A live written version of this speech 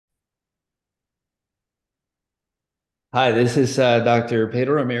Hi, this is Dr.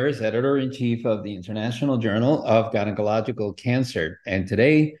 Pedro Ramirez, editor-in-chief of the International Journal of Gynecological Cancer. And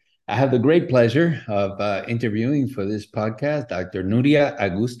today I have the great pleasure of interviewing for this podcast Dr. Núria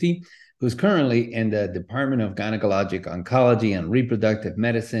Agustí, who's currently in the Department of Gynecologic Oncology and Reproductive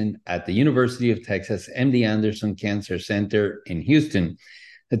Medicine at the University of Texas MD Anderson Cancer Center in Houston.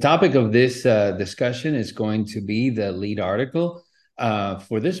 The topic of this discussion is going to be the lead article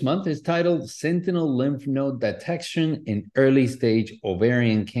for this month is titled Sentinel Lymph Node Detection in Early Stage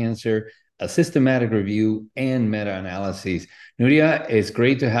Ovarian Cancer, a Systematic Review and Meta-Analysis. Núria, it's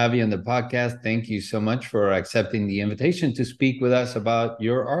great to have you on the podcast. Thank you so much for accepting the invitation to speak with us about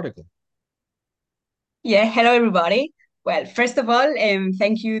your article. Yeah, hello everybody. Well, first of all,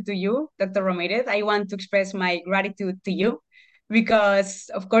 thank you to you, Dr. Ramirez. I want to express my gratitude to you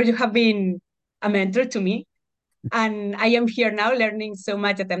because, of course, you have been a mentor to me. And I am here now learning so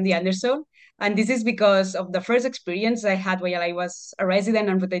much at MD Anderson. And this is because of the first experience I had while I was a resident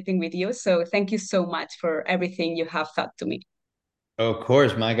and rotating with you. So thank you so much for everything you have taught to me. Of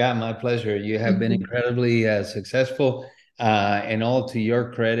course, my God, my pleasure. You have been incredibly successful, and all to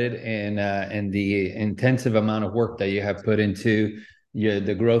your credit, and the intensive amount of work that you have put into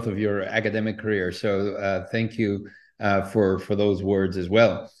the growth of your academic career. So, thank you for those words as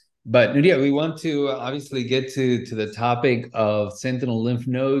well. But Nuria, we want to obviously get to the topic of sentinel lymph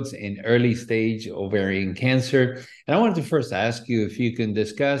nodes in early stage ovarian cancer. And I wanted to first ask you if you can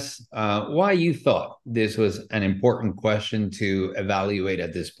discuss why you thought this was an important question to evaluate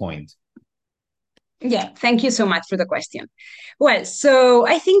at this point. Yeah, thank you so much for the question. Well, so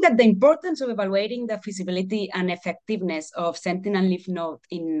I think that the importance of evaluating the feasibility and effectiveness of sentinel lymph node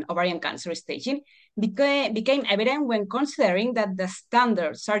in ovarian cancer staging became evident when considering that the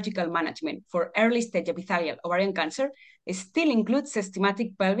standard surgical management for early stage epithelial ovarian cancer still includes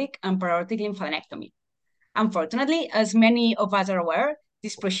systematic pelvic and periodic lymphadenectomy. Unfortunately, as many of us are aware,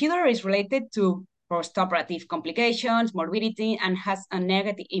 this procedure is related to postoperative complications, morbidity, and has a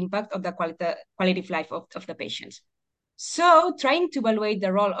negative impact on the quality of life of the patients. So trying to evaluate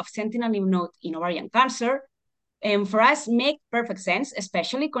the role of sentinel lymph node in ovarian cancer for us make perfect sense,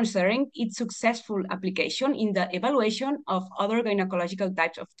 especially considering its successful application in the evaluation of other gynecological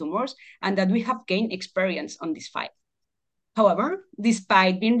types of tumors and that we have gained experience on this field. However,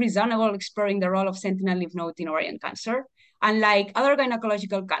 despite being reasonable exploring the role of sentinel lymph node in ovarian cancer, unlike other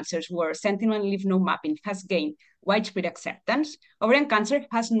gynecological cancers where sentinel lymph node mapping has gained widespread acceptance, ovarian cancer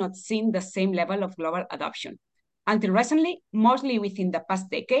has not seen the same level of global adoption. Until recently, mostly within the past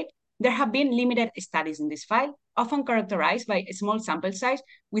decade, there have been limited studies in this field, often characterized by a small sample size,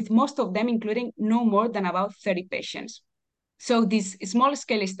 with most of them including no more than about 30 patients. So these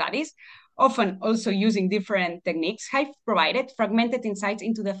small-scale studies, often also using different techniques, have provided fragmented insights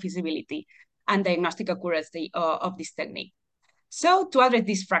into the feasibility and diagnostic accuracy of this technique. So to address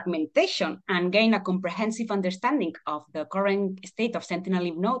this fragmentation and gain a comprehensive understanding of the current state of sentinel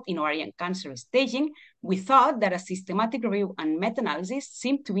lymph node in ovarian cancer staging, we thought that a systematic review and meta-analysis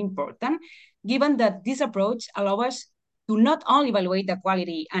seemed to be important, given that this approach allows us to not only evaluate the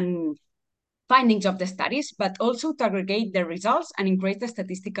quality and findings of the studies, but also to aggregate the results and increase the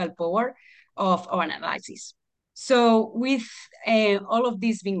statistical power of our analysis. So with all of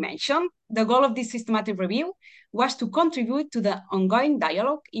this being mentioned, the goal of this systematic review was to contribute to the ongoing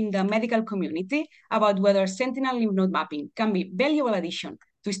dialogue in the medical community about whether sentinel lymph node mapping can be valuable addition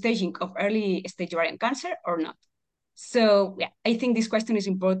to staging of early stage ovarian cancer or not. So yeah, I think this question is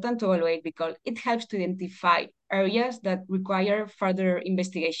important to evaluate because it helps to identify areas that require further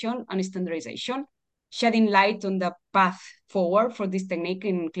investigation and standardization, shedding light on the path forward for this technique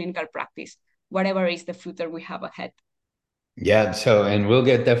in clinical practice, whatever is the future we have ahead. Yeah, so and we'll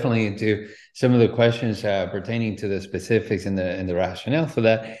get definitely into some of the questions pertaining to the specifics and the rationale for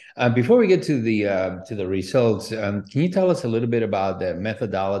that. Before we get to the results, can you tell us a little bit about the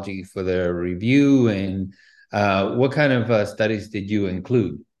methodology for the review and what kind of studies did you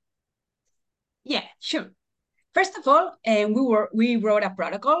include? Yeah, sure. First of all, we wrote a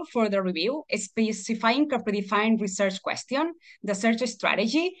protocol for the review specifying a predefined research question, the search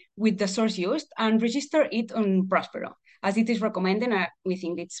strategy with the source used, and register it on Prospero, as it is recommended, and we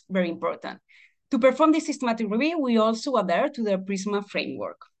think it's very important. To perform this systematic review, we also adhere to the PRISMA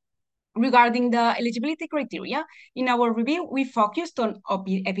framework. Regarding the eligibility criteria, in our review, we focused on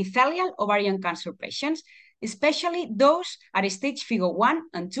epithelial ovarian cancer patients, especially those at stage figure 1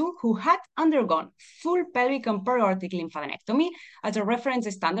 and 2 who had undergone full pelvic and periaortic lymphadenectomy as a reference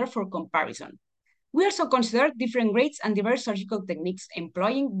standard for comparison. We also considered different grades and diverse surgical techniques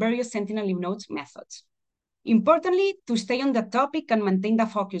employing various sentinel lymph nodes methods. Importantly, to stay on the topic and maintain the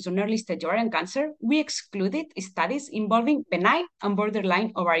focus on early-stage ovarian cancer, we excluded studies involving benign and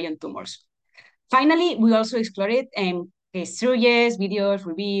borderline ovarian tumors. Finally, we also explored case series, videos,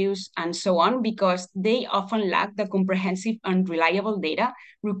 reviews, and so on, because they often lack the comprehensive and reliable data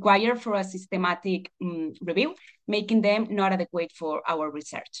required for a systematic review, making them not adequate for our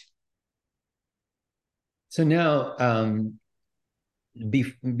research. So now,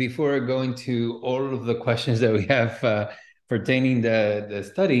 before going to all of the questions that we have pertaining the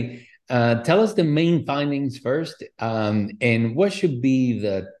study, tell us the main findings first, and what should be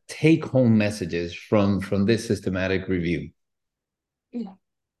the take-home messages from this systematic review? Yeah.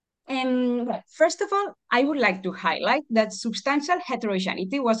 First of all, I would like to highlight that substantial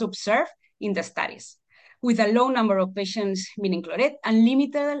heterogeneity was observed in the studies, with a low number of patients being included and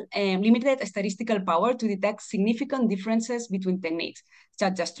limited statistical power to detect significant differences between techniques,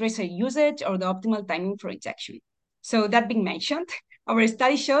 such as tracer usage or the optimal timing for injection. So that being mentioned, our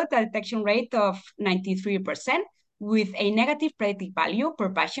study showed a detection rate of 93% with a negative predictive value per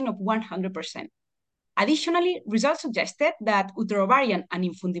patient of 100%. Additionally, results suggested that utero-ovarian and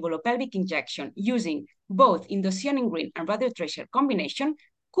infundibulo-pelvic injection using both indocyanine green and radiotracer combination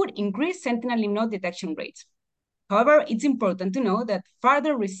could increase sentinel lymph node detection rates. However, it's important to know that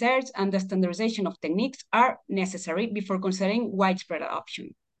further research and the standardization of techniques are necessary before considering widespread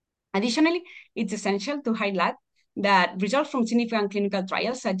adoption. Additionally, it's essential to highlight that results from significant clinical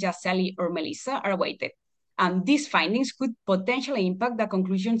trials such as SELI or MELISA are awaited, and these findings could potentially impact the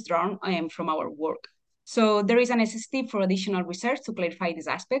conclusions drawn from our work. So there is a necessity for additional research to clarify these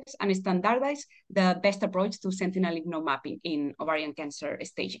aspects and standardize the best approach to sentinel lymph node mapping in ovarian cancer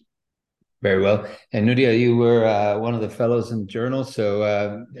staging. Very well. And Núria, you were one of the fellows in the journal. So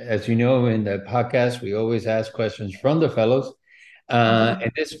as you know, in the podcast, we always ask questions from the fellows.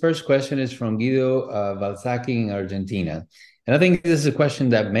 And this first question is from Guido Valsacchi in Argentina. And I think this is a question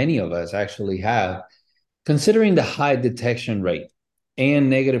that many of us actually have. Considering the high detection rate and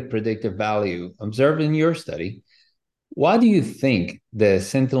negative predictive value observed in your study, why do you think the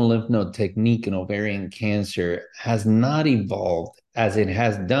sentinel lymph node technique in ovarian cancer has not evolved as it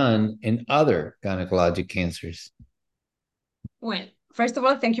has done in other gynecologic cancers? Well, first of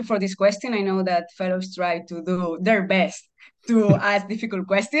all, thank you for this question. I know that fellows try to do their best to ask difficult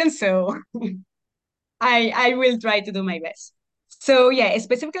questions, so I will try to do my best. So yeah,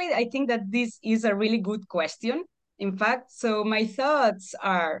 specifically, I think that this is a really good question. In fact, so my thoughts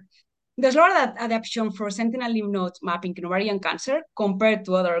are the slower adaptation for sentinel lymph node mapping in ovarian cancer compared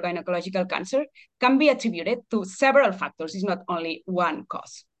to other gynecological cancer can be attributed to several factors. It's not only one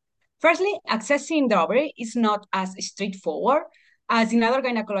cause. Firstly, accessing the ovary is not as straightforward as in other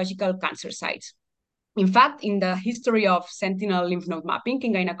gynecological cancer sites. In fact, in the history of sentinel lymph node mapping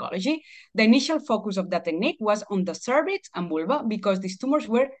in gynecology, the initial focus of the technique was on the cervix and vulva because these tumors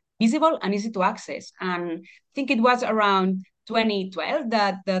were visible and easy to access. And I think it was around 2012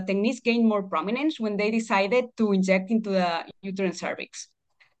 that the techniques gained more prominence when they decided to inject into the uterine cervix.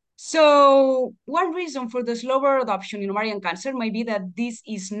 So one reason for the slower adoption in ovarian cancer might be that this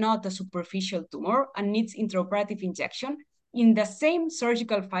is not a superficial tumor and needs intraoperative injection in the same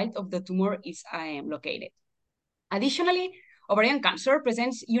surgical field of the tumor is located. Additionally, ovarian cancer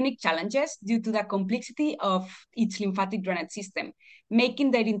presents unique challenges due to the complexity of its lymphatic drainage system,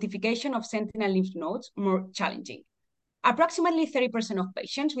 making the identification of sentinel lymph nodes more challenging. Approximately 30% of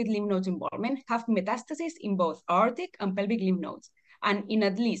patients with lymph nodes involvement have metastases in both aortic and pelvic lymph nodes, and in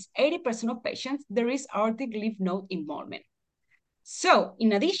at least 80% of patients, there is aortic lymph node involvement. So,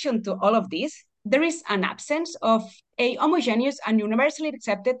 in addition to all of this, there is an absence of a homogeneous and universally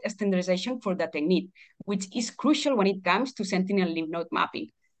accepted standardization for the technique, which is crucial when it comes to sentinel lymph node mapping.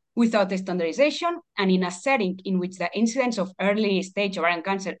 Without standardization, and in a setting in which the incidence of early-stage ovarian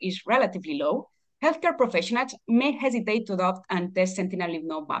cancer is relatively low, healthcare professionals may hesitate to adopt and test sentinel lymph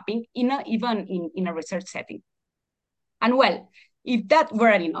node mapping even in a research setting. And well, if that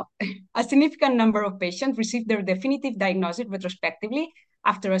weren't enough, a significant number of patients received their definitive diagnosis retrospectively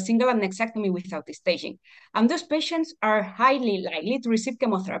after a single annexectomy without staging. And those patients are highly likely to receive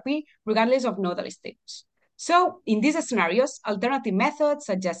chemotherapy regardless of nodal status. So in these scenarios, alternative methods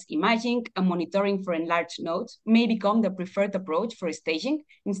such as imaging and monitoring for enlarged nodes may become the preferred approach for staging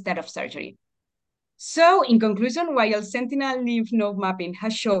instead of surgery. So in conclusion, while sentinel lymph node mapping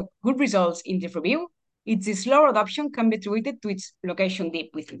has shown good results in this review, its slower adoption can be attributed to its location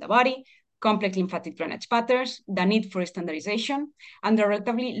deep within the body, complex lymphatic drainage patterns, the need for standardization, and the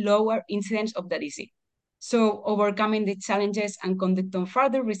relatively lower incidence of the disease. So overcoming these challenges and conducting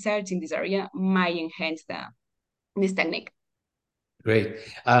further research in this area might enhance this technique. Great.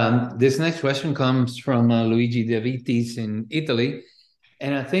 This next question comes from Luigi De Vitis in Italy.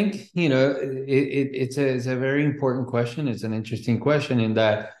 And I think, it's a very important question. It's an interesting question in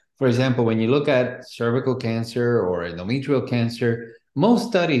that, for example, when you look at cervical cancer or endometrial cancer, most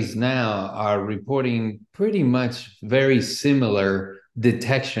studies now are reporting pretty much very similar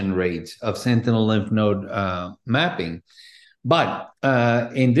detection rates of sentinel lymph node mapping. But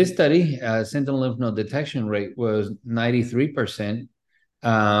in this study, sentinel lymph node detection rate was 93%,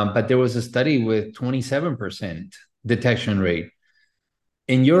 but there was a study with 27% detection rate.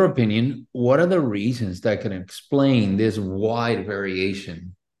 In your opinion, what are the reasons that can explain this wide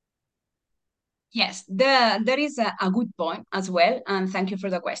variation? Yes, that is a good point as well, and thank you for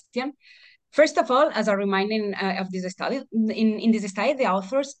the question. First of all, as a reminding of this study, in this study, the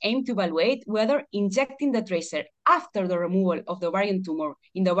authors aim to evaluate whether injecting the tracer after the removal of the ovarian tumor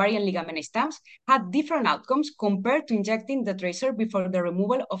in the ovarian ligament stems had different outcomes compared to injecting the tracer before the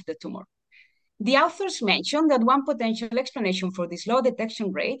removal of the tumor. The authors mentioned that one potential explanation for these low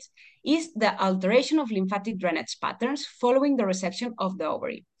detection rates is the alteration of lymphatic drainage patterns following the resection of the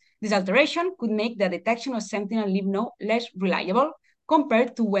ovary. This alteration could make the detection of sentinel lymph node less reliable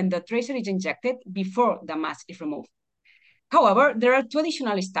compared to when the tracer is injected before the mass is removed. However, there are two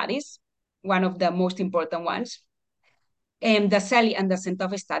additional studies, one of the most important ones, the SELI and the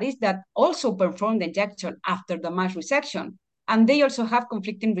CENTOF studies that also perform the injection after the mass resection, and they also have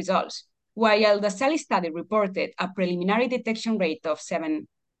conflicting results. While the SELI study reported a preliminary detection rate of 67%,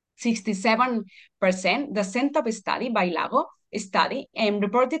 the CENTOF study by Lago study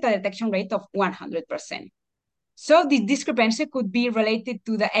reported a detection rate of 100%. So this discrepancy could be related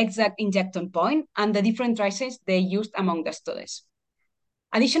to the exact injection point and the different tracers they used among the studies.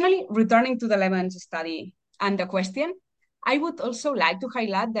 Additionally, returning to the Lebanese study and the question, I would also like to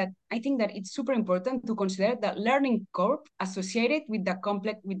highlight that I think that it's super important to consider the learning curve associated with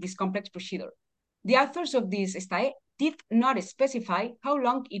this complex procedure. The authors of this study did not specify how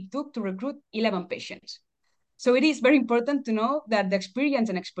long it took to recruit 11 patients. So it is very important to know that the experience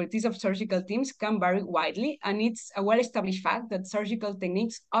and expertise of surgical teams can vary widely, and it's a well-established fact that surgical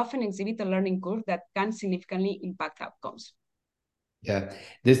techniques often exhibit a learning curve that can significantly impact outcomes. Yeah,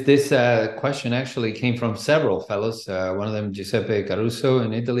 this question actually came from several fellows. One of them, Giuseppe Caruso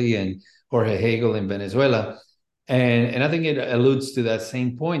in Italy and Jorge Hegel in Venezuela. And I think it alludes to that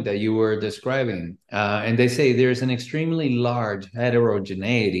same point that you were describing. And they say there's an extremely large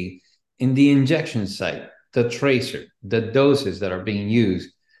heterogeneity in the injection site, the tracer, the doses that are being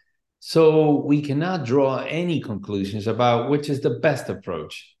used. So we cannot draw any conclusions about which is the best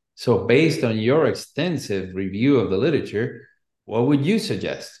approach. So based on your extensive review of the literature, what would you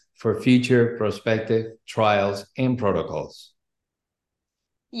suggest for future prospective trials and protocols?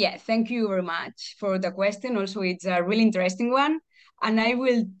 Yeah, thank you very much for the question. Also, it's a really interesting one. And I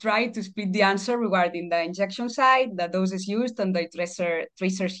will try to split the answer regarding the injection site, the doses used, and the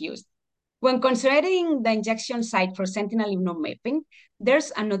tracers used. When considering the injection site for sentinel lymph node mapping,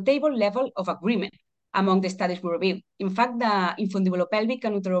 there's a notable level of agreement among the studies we reviewed. In fact, the infundibulo-pelvic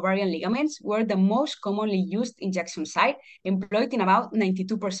and utero-ovarian ligaments were the most commonly used injection site employed in about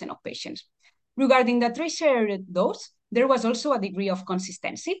 92% of patients. Regarding the tracer dose, there was also a degree of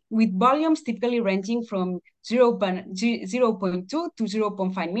consistency, with volumes typically ranging from 0.2 to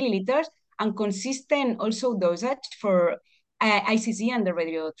 0.5 milliliters, and consistent also dosage for ICG and the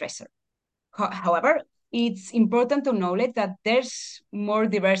radiotracer. However, it's important to acknowledge that there's more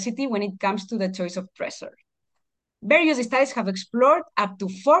diversity when it comes to the choice of tracer. Various studies have explored up to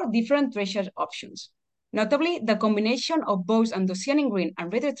 4 different tracer options. Notably, the combination of both indocyanine green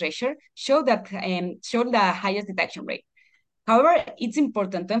and radiotracer showed the highest detection rate. However, it's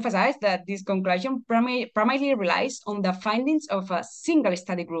important to emphasize that this conclusion primarily relies on the findings of a single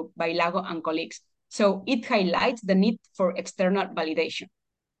study group by Lago and colleagues, so it highlights the need for external validation.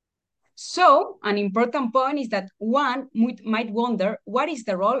 So, an important point is that one might wonder what is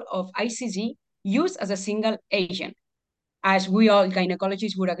the role of ICG used as a single agent. As we all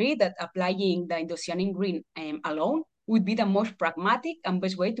gynecologists would agree that applying the indocyanine green alone would be the most pragmatic and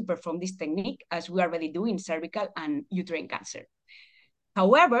best way to perform this technique, as we already do in cervical and uterine cancer.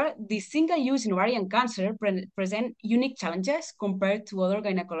 However, the single use in ovarian cancer present unique challenges compared to other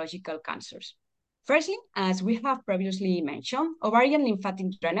gynecological cancers. Firstly, as we have previously mentioned, ovarian lymphatic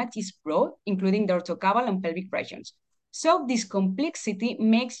drainage is broad, including the orthocaval and pelvic regions. So this complexity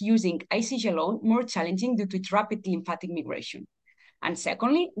makes using ICG alone more challenging due to its rapid lymphatic migration. And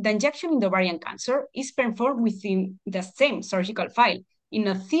secondly, the injection in the ovarian cancer is performed within the same surgical file in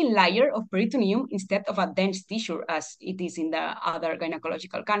a thin layer of peritoneum instead of a dense tissue as it is in the other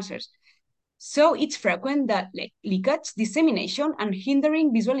gynecological cancers. So it's frequent that leakage, dissemination, and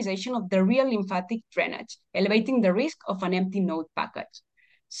hindering visualization of the real lymphatic drainage, elevating the risk of an empty node package.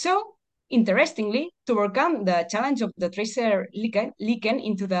 So interestingly, to overcome the challenge of the tracer leaking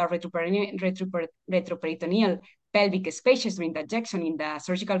into the retroperitoneal pelvic spaces during the injection in the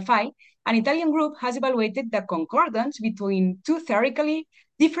surgical file, an Italian group has evaluated the concordance between two theoretically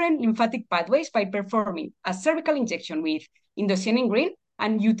different lymphatic pathways by performing a cervical injection with indocyanine green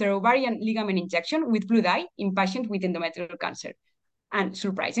and utero-ovarian ligament injection with blue dye in patients with endometrial cancer. And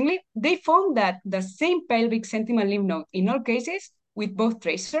surprisingly, they found that the same pelvic sentinel lymph node in all cases with both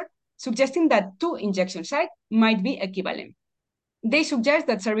tracer, suggesting that two injection sites might be equivalent. They suggest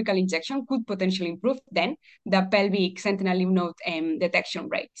that cervical injection could potentially improve then the pelvic sentinel lymph node detection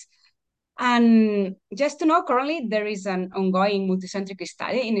rates. And just to know, currently there is an ongoing multicentric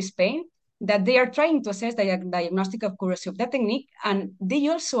study in Spain that they are trying to assess the diagnostic accuracy of the technique, and they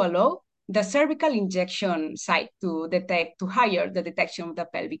also allow the cervical injection site to higher the detection of the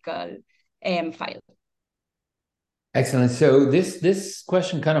pelvical file. Excellent. So this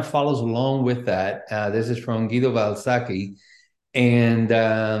question kind of follows along with that. This is from Guido Balsacchi,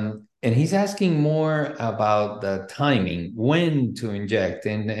 and he's asking more about the timing, when to inject,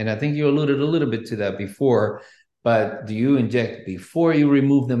 and I think you alluded a little bit to that before. But do you inject before you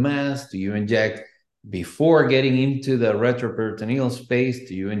remove the mass? Do you inject before getting into the retroperitoneal space?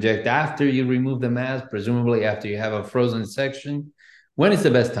 Do you inject after you remove the mass, presumably after you have a frozen section? When is the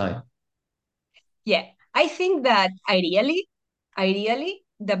best time? Yeah, I think that ideally,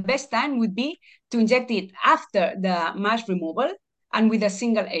 the best time would be to inject it after the mass removal and with a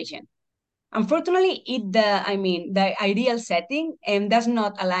single agent. Unfortunately, the ideal setting does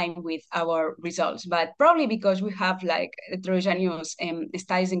not align with our results, but probably because we have like heterogeneous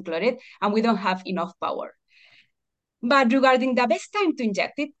studies included and we don't have enough power. But regarding the best time to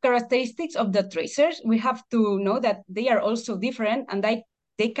inject it, characteristics of the tracers, we have to know that they are also different and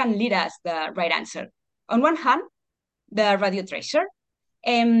they can lead us the right answer. On one hand, the radiotracer,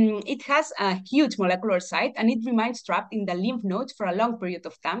 it has a huge molecular site and it remains trapped in the lymph nodes for a long period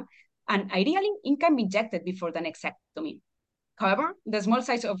of time. And ideally, it can be injected before the nexectomy. However, the small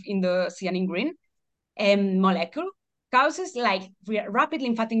size of indocyanine green molecule causes like rapid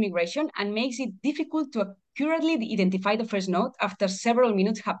lymphatic migration and makes it difficult to accurately identify the first node after several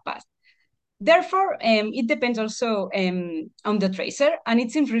minutes have passed. Therefore, it depends also on the tracer, and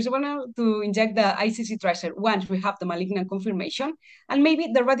it seems reasonable to inject the IJGC tracer once we have the malignant confirmation, and maybe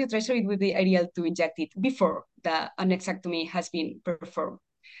the radiotracer, it would be ideal to inject it before the anexectomy has been performed.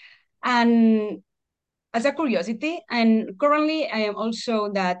 And as a curiosity, and currently I am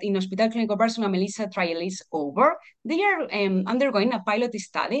also that in Hospital Clinic of Barcelona, Melissa trial is over. They are undergoing a pilot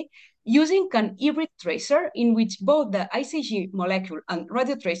study using an hybrid tracer in which both the IJG molecule and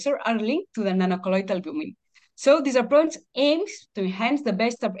radiotracer are linked to the nanocolloidal albumin. So this approach aims to enhance the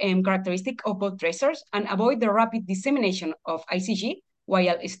best characteristic of both tracers and avoid the rapid dissemination of IJG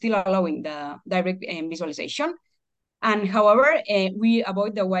while still allowing the direct visualization. And however, we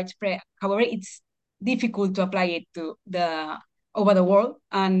avoid the widespread, however, it's difficult to apply it to the over the world,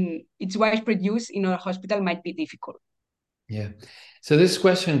 and its widespread use in our hospital might be difficult. Yeah. So this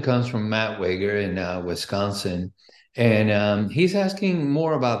question comes from Matt Wager in Wisconsin, and he's asking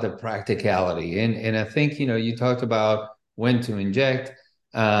more about the practicality. And I think, you talked about when to inject,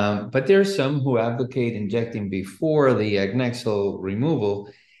 but there's some who advocate injecting before the adnexal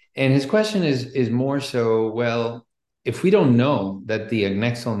removal. And his question is more so, well, if we don't know that the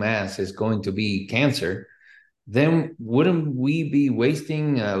adnexal mass is going to be cancer, then wouldn't we be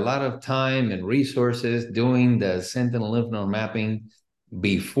wasting a lot of time and resources doing the sentinel lymph node mapping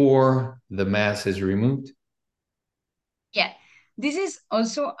before the mass is removed? Yeah, this is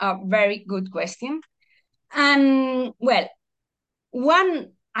also a very good question. And well,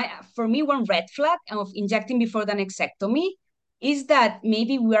 for me, one red flag of injecting before the nexectomy is that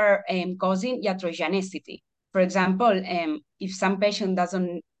maybe we are causing heterogeneity. For example, if some patient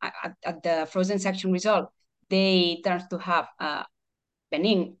doesn't, at the frozen section result, they turn to have a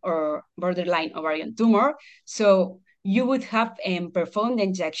benign or borderline ovarian tumor. So you would have performed the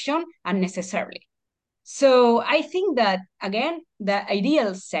injection unnecessarily. So I think that, again, the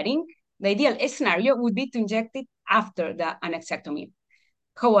ideal setting, the ideal scenario would be to inject it after the anexectomy.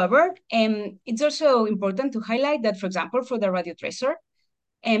 However, it's also important to highlight that, for example, for the radiotracer,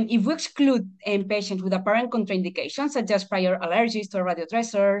 if we exclude patients with apparent contraindications, such as prior allergies to a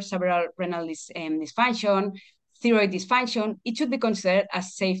radiotracer, several renal dysfunction, thyroid dysfunction, it should be considered a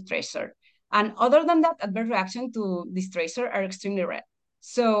safe tracer. And other than that, adverse reactions to this tracer are extremely rare.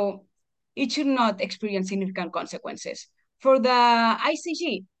 So it should not experience significant consequences. For the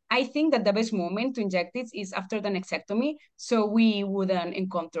IJG, I think that the best moment to inject it is after the nexectomy, so we wouldn't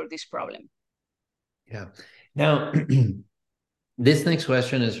encounter this problem. Yeah. Now, this next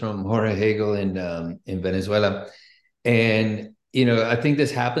question is from Jorge Hegel in Venezuela. And, I think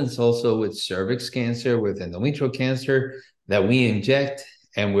this happens also with cervix cancer, with endometrial cancer, that we inject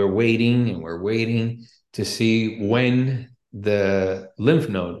and we're waiting to see when the lymph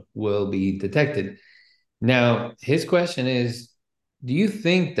node will be detected. Now, his question is, do you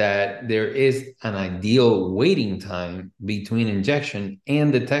think that there is an ideal waiting time between injection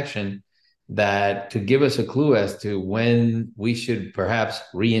and detection that to give us a clue as to when we should perhaps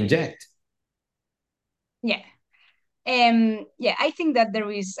re-inject? Yeah. I think that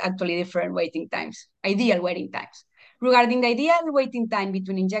there is actually different waiting times, ideal waiting times. Regarding the ideal waiting time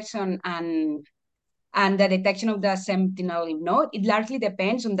between injection and the detection of the sentinel lymph node, it largely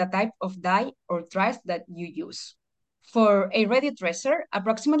depends on the type of dye or trace that you use. For a radiotracer,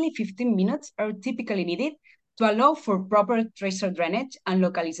 approximately 15 minutes are typically needed to allow for proper tracer drainage and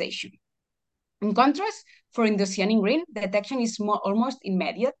localization. In contrast, for indocyanine green, detection is almost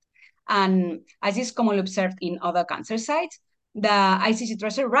immediate, and as is commonly observed in other cancer sites, the IJGC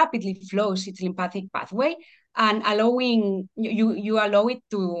tracer rapidly flows its lymphatic pathway and allowing you allow it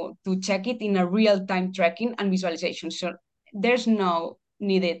to check it in a real-time tracking and visualization. So there's no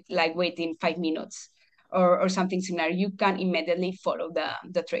needed like waiting 5 minutes or something similar. You can immediately follow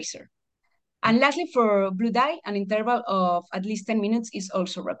the tracer. And lastly, for blue dye, an interval of at least 10 minutes is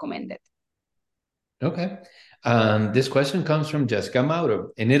also recommended. Okay. This question comes from Jessica Mauro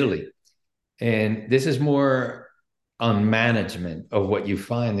in Italy. And this is more on management of what you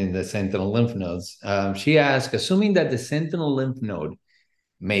find in the sentinel lymph nodes. She asked, assuming that the sentinel lymph node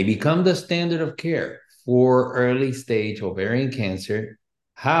may become the standard of care for early stage ovarian cancer,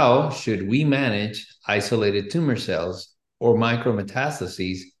 how should we manage isolated tumor cells or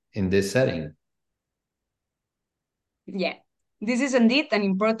micrometastases in this setting? Yeah, this is indeed an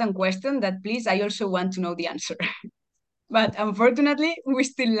important question that please, I also want to know the answer. But unfortunately, we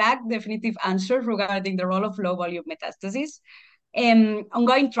still lack definitive answers regarding the role of low volume metastases.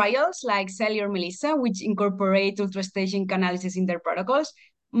 Ongoing trials like Sally or Melissa, which incorporate ultrastaging analysis in their protocols,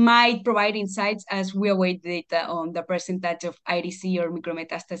 might provide insights as we await data on the percentage of IDC or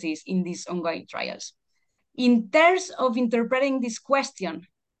micrometastases in these ongoing trials. In terms of interpreting this question,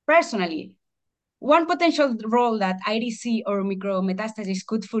 personally, one potential role that IDC or micrometastasis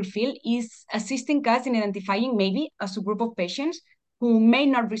could fulfill is assisting us in identifying maybe a subgroup of patients who may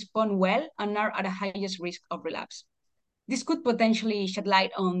not respond well and are at a highest risk of relapse. This could potentially shed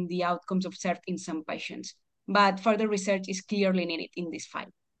light on the outcomes observed in some patients, but further research is clearly needed in this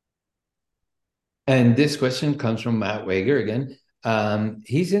field. And this question comes from Matt Wager again.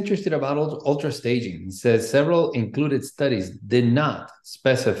 He's interested about ultrastaging. He says several included studies did not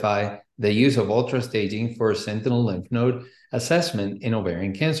specify the use of ultrastaging for sentinel lymph node assessment in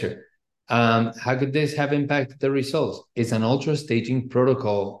ovarian cancer. How could this have impacted the results? Is an ultrastaging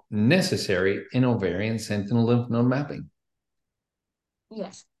protocol necessary in ovarian sentinel lymph node mapping?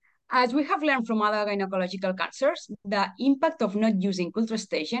 Yes. As we have learned from other gynecological cancers, the impact of not using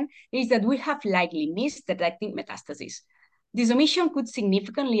ultrastaging is that we have likely missed detecting metastases. This omission could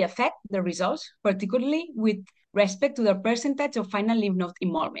significantly affect the results, particularly with respect to the percentage of final lymph node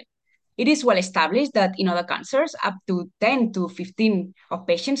involvement. It is well established that in other cancers, up to 10 to 15 of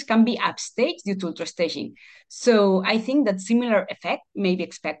patients can be upstaged due to ultrastaging. So I think that similar effect may be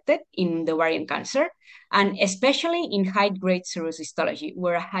expected in the ovarian cancer, and especially in high-grade serous histology,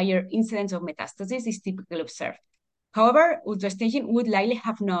 where a higher incidence of metastasis is typically observed. However, ultrastaging would likely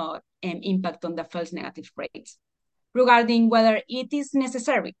have no impact on the false negative rates. Regarding whether it is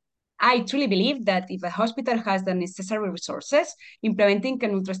necessary, I truly believe that if a hospital has the necessary resources, implementing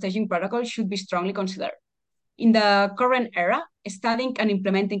an ultrastaging protocol should be strongly considered. In the current era, studying and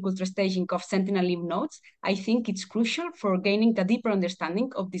implementing ultrastaging of sentinel lymph nodes, I think it's crucial for gaining a deeper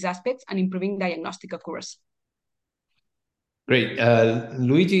understanding of these aspects and improving diagnostic accuracy. Great.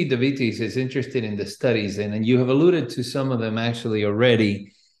 Luigi De Vitis is interested in the studies, and you have alluded to some of them actually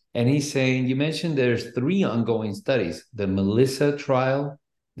already. And he's saying, you mentioned there's 3 ongoing studies, the Melissa trial,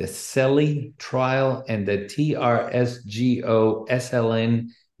 the CELI trial, and the TRSGO SLN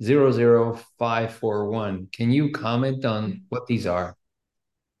 00541. Can you comment on what these are?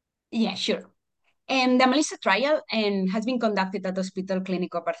 Yeah, sure. And the Melissa trial has been conducted at the Hospital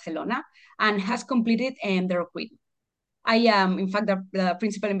Clinic of Barcelona and has completed the recruitment. I am, in fact, the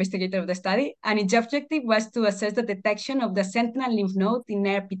principal investigator of the study, and its objective was to assess the detection of the sentinel lymph node in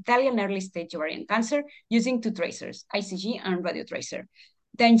epithelial early-stage ovarian cancer using 2 tracers, ICG and radiotracer.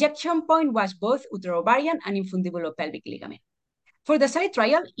 The injection point was both utero-ovarian and infundibulo-pelvic ligament. For the study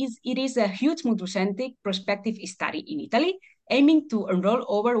trial, it is a huge multicentric prospective study in Italy, aiming to enroll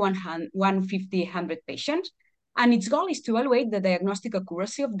over 150 patients. And its goal is to evaluate the diagnostic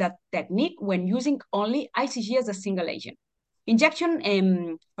accuracy of that technique when using only ICG as a single agent.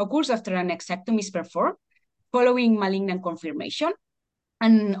 Injection occurs after an exectomy is performed, following malignant confirmation.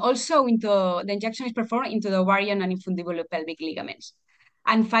 And also the injection is performed into the ovarian and infundibulo-pelvic ligaments.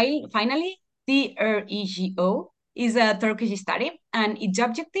 And finally, the REGO is a Turkish study, and its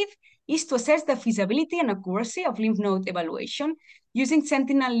objective is to assess the feasibility and accuracy of lymph node evaluation using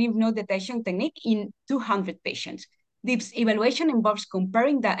sentinel lymph node detection technique in 200 patients. This evaluation involves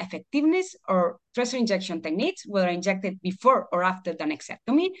comparing the effectiveness of tracer injection techniques, whether injected before or after the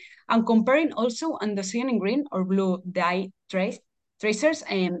nexectomy, and comparing also indocyanine green or blue dye tracers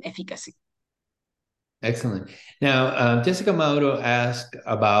and efficacy. Excellent. Now, Jessica Mauro asked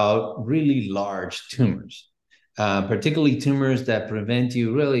about really large tumors, particularly tumors that prevent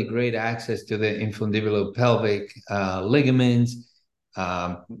you really great access to the infundibulo-pelvic ligaments,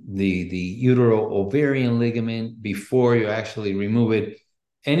 the utero-ovarian ligament before you actually remove it.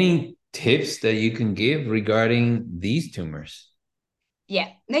 Any tips that you can give regarding these tumors? Yeah,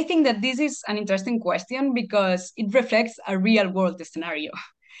 I think that this is an interesting question because it reflects a real world scenario.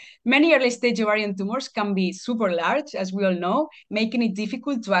 Many early stage ovarian tumors can be super large, as we all know, making it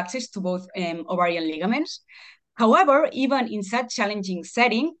difficult to access to both ovarian ligaments. However, even in such challenging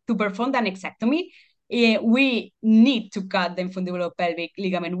setting, to perform the nexectomy, we need to cut the infundibulo-pelvic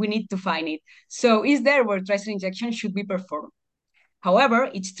ligament. We need to find it. So is there where tracer injection should be performed? However,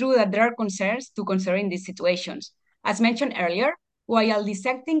 it's true that there are concerns to consider in these situations. As mentioned earlier, while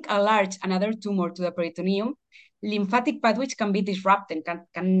dissecting a large another tumor to the peritoneum, lymphatic pathways can be disrupted,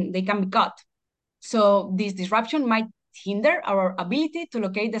 they can be cut. So this disruption might hinder our ability to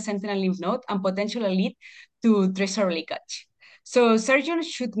locate the sentinel lymph node and potentially lead to tracer leakage. So surgeons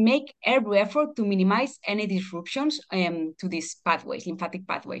should make every effort to minimize any disruptions to these pathways, lymphatic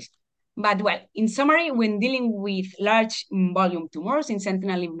pathways. But well, in summary, when dealing with large volume tumors in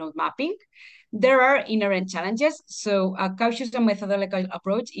sentinel lymph node mapping, there are inherent challenges. So a cautious and methodological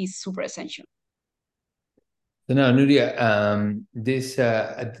approach is super essential. So now, Núria, this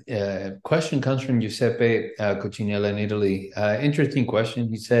question comes from Giuseppe Coccinella in Italy. Interesting question.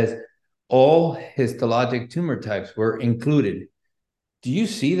 He says, all histologic tumor types were included. Do you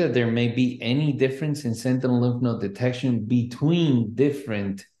see that there may be any difference in sentinel lymph node detection between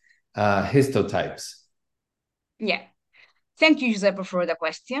different histotypes? Yeah. Thank you, Giuseppe, for the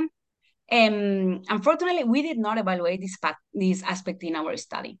question. Unfortunately, we did not evaluate this aspect in our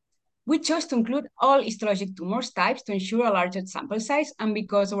study. We chose to include all histologic tumor types to ensure a larger sample size, and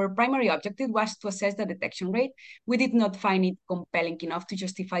because our primary objective was to assess the detection rate, we did not find it compelling enough to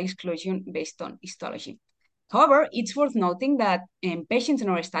justify exclusion based on histology. However, it's worth noting that patients in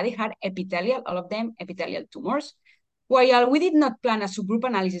our study had epithelial, all of them epithelial tumors. While we did not plan a subgroup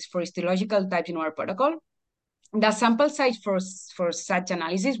analysis for histological types in our protocol, the sample size for such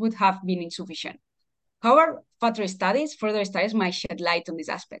analysis would have been insufficient. However, further studies might shed light on this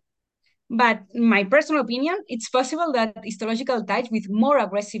aspect. But in my personal opinion, it's possible that histological types with more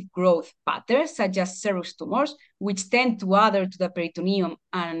aggressive growth patterns, such as serous tumors, which tend to adhere to the peritoneum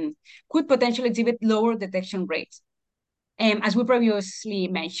and could potentially exhibit lower detection rates. As we previously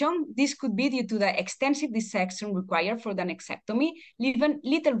mentioned, this could be due to the extensive dissection required for the nexectomy, leaving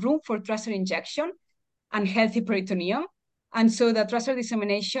little room for tracer injection and healthy peritoneum. And so the tracer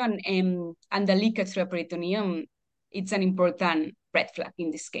dissemination and the leakage to the peritoneum, it's an important red flag in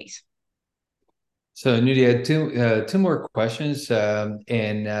this case. So, Núria, two more questions.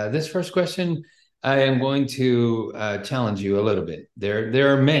 And this first question, I am going to challenge you a little bit.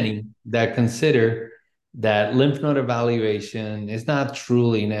 There are many that consider that lymph node evaluation is not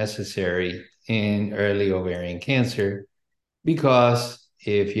truly necessary in early ovarian cancer because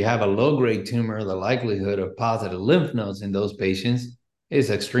if you have a low-grade tumor, the likelihood of positive lymph nodes in those patients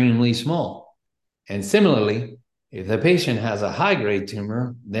is extremely small. And similarly, if the patient has a high-grade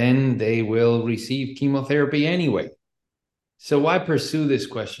tumor, then they will receive chemotherapy anyway. So why pursue this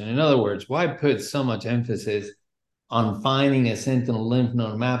question? In other words, why put so much emphasis on finding a sentinel lymph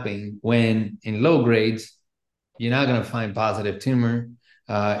node mapping when in low grades, you're not going to find positive tumor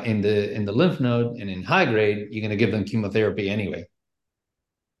in the lymph node, and in high grade, you're going to give them chemotherapy anyway?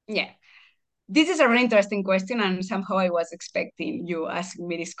 Yeah. This is a really interesting question, and somehow I was expecting you asking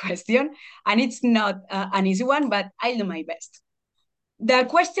me this question, and it's not an easy one, but I'll do my best. The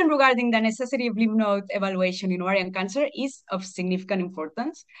question regarding the necessity of lymph node evaluation in ovarian cancer is of significant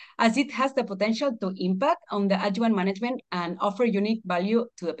importance, as it has the potential to impact on the adjuvant management and offer unique value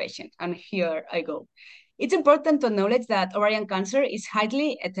to the patient. And here I go. It's important to acknowledge that ovarian cancer is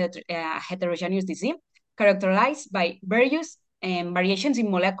highly heterogeneous disease, characterized by various variations in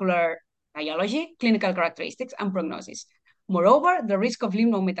molecular biology, clinical characteristics, and prognosis. Moreover, the risk of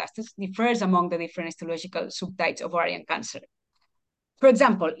lymph node metastasis differs among the different histological subtypes of ovarian cancer. For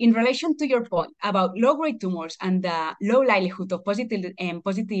example, in relation to your point about low-grade tumors and the low likelihood of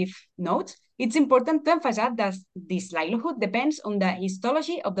positive nodes, it's important to emphasize that this likelihood depends on the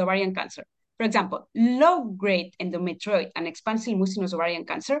histology of the ovarian cancer. For example, low-grade endometrioid and expansive mucinous ovarian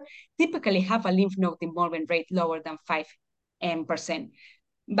cancer typically have a lymph node involvement rate lower than 5%.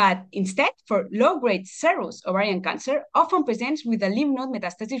 But instead, for low-grade serous ovarian cancer, often presents with a lymph node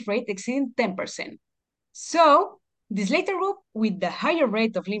metastasis rate exceeding 10%. So, this later group, with the higher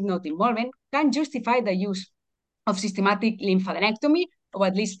rate of lymph node involvement, can justify the use of systematic lymphadenectomy, or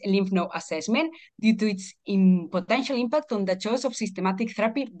at least lymph node assessment, due to its potential impact on the choice of systematic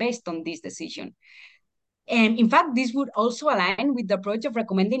therapy based on this decision. And in fact, this would also align with the approach of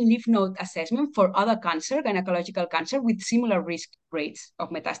recommending lymph node assessment for other cancer, gynecological cancer, with similar risk rates of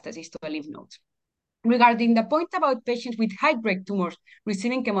metastasis to the lymph nodes. Regarding the point about patients with high-grade tumors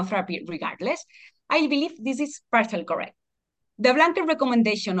receiving chemotherapy regardless, I believe this is partially correct. The blanket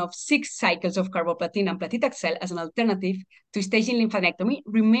recommendation of 6 cycles of carboplatin and platitaxel as an alternative to staging lymphadenectomy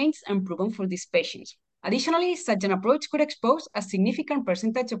remains unproven for these patients. Additionally, such an approach could expose a significant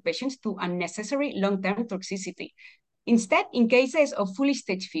percentage of patients to unnecessary long-term toxicity. Instead, in cases of fully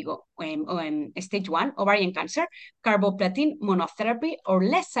stage stage 1 ovarian cancer, carboplatin monotherapy or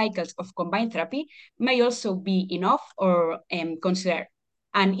less cycles of combined therapy may also be enough or considered.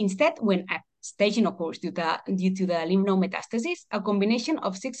 And instead, when staging occurs due to the lymph node metastasis, a combination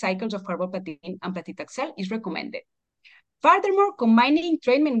of 6 cycles of carboplatin and platitaxel is recommended. Furthermore, combining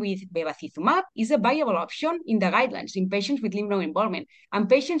treatment with bevacizumab is a viable option in the guidelines in patients with lymph node involvement, and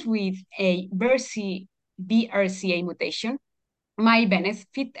patients with a BRCA mutation might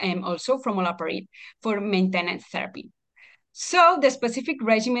benefit also from olaparib for maintenance therapy. So the specific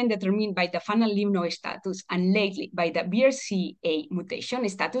regimen determined by the final lymph node status and lately by the BRCA mutation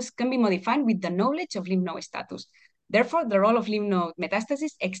status can be modified with the knowledge of lymph node status. Therefore, the role of lymph node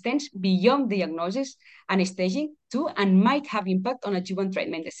metastasis extends beyond diagnosis and staging too, and might have impact on adjuvant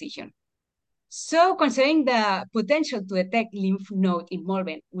treatment decision. So, considering the potential to detect lymph node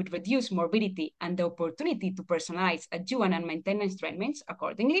involvement with reduced morbidity and the opportunity to personalize adjuvant and maintenance treatments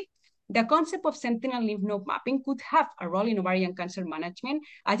accordingly, the concept of sentinel lymph node mapping could have a role in ovarian cancer management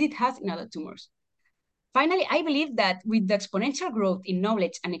as it has in other tumors. Finally, I believe that with the exponential growth in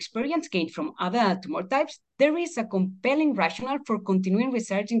knowledge and experience gained from other tumor types, there is a compelling rationale for continuing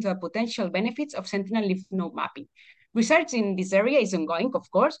research into the potential benefits of sentinel lymph node mapping. Research in this area is ongoing,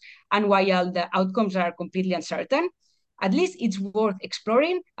 of course, and while the outcomes are completely uncertain, at least it's worth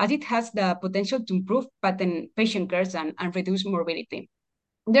exploring as it has the potential to improve patient care and reduce morbidity.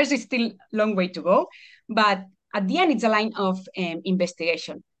 There's still a long way to go, but at the end, it's a line of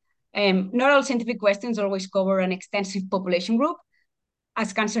investigation. Not all scientific questions always cover an extensive population group,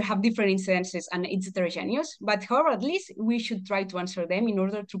 as cancer have different incidences and it's heterogeneous, but however, at least we should try to answer them in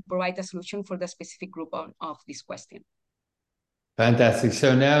order to provide a solution for the specific group of this question. Fantastic.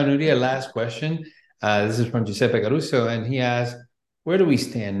 So now, Núria, last question. This is from Giuseppe Caruso, and he asks, where do we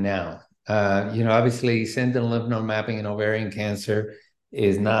stand now? Obviously, sentinel lymph node mapping in ovarian cancer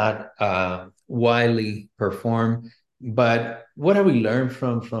is not widely performed, but what have we learned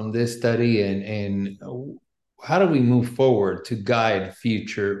from this study, and how do we move forward to guide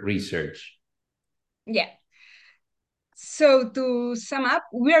future research? Yeah. So to sum up,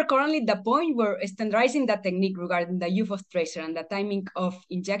 we are currently at the point where standardizing the technique regarding the use of tracer and the timing of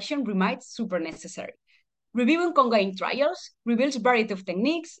injection remains super necessary. Reviewing ongoing trials reveals variety of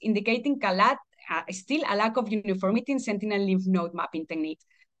techniques, indicating still a lack of uniformity in sentinel lymph node mapping techniques.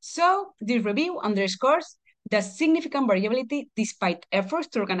 So this review underscores the significant variability despite efforts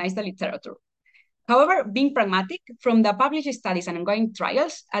to organize the literature. However, being pragmatic, from the published studies and ongoing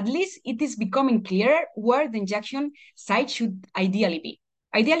trials, at least it is becoming clearer where the injection site should ideally be.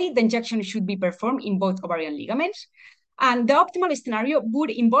 Ideally, the injection should be performed in both ovarian ligaments, and the optimal scenario would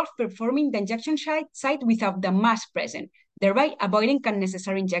involve performing the injection site without the mass present, thereby avoiding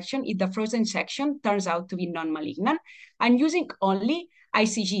unnecessary injection if the frozen section turns out to be non-malignant, and using only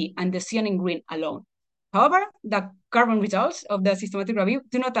ICG and the cyan green alone. However, the current results of the systematic review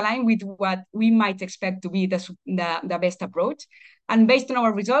do not align with what we might expect to be the best approach. And based on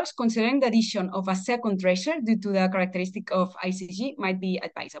our results, considering the addition of a second tracer due to the characteristic of ICG might be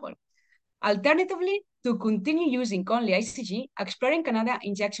advisable. Alternatively, to continue using only ICG, exploring another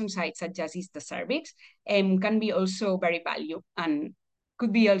injection site such as is the cervix can be also very valuable and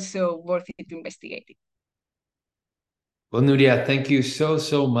could be also worth it to investigate it. Well, Núria, thank you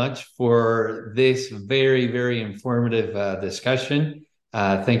so much for this very, very informative discussion.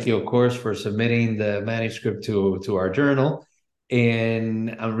 Thank you, of course, for submitting the manuscript to our journal.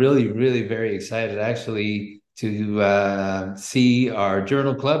 And I'm really very excited actually to see our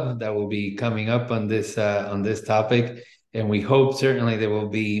journal club that will be coming up on this topic. And we hope certainly there will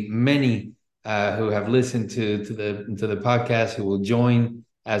be many who have listened to the podcast who will join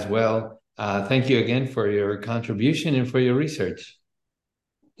as well. Thank you again for your contribution and for your research.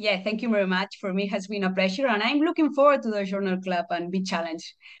 Yeah, thank you very much. For me, it has been a pleasure, and I'm looking forward to the journal club and be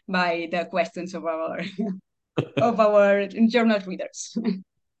challenged by the questions of our of our journal readers.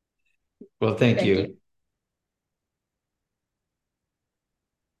 Well, thank Thank you. you.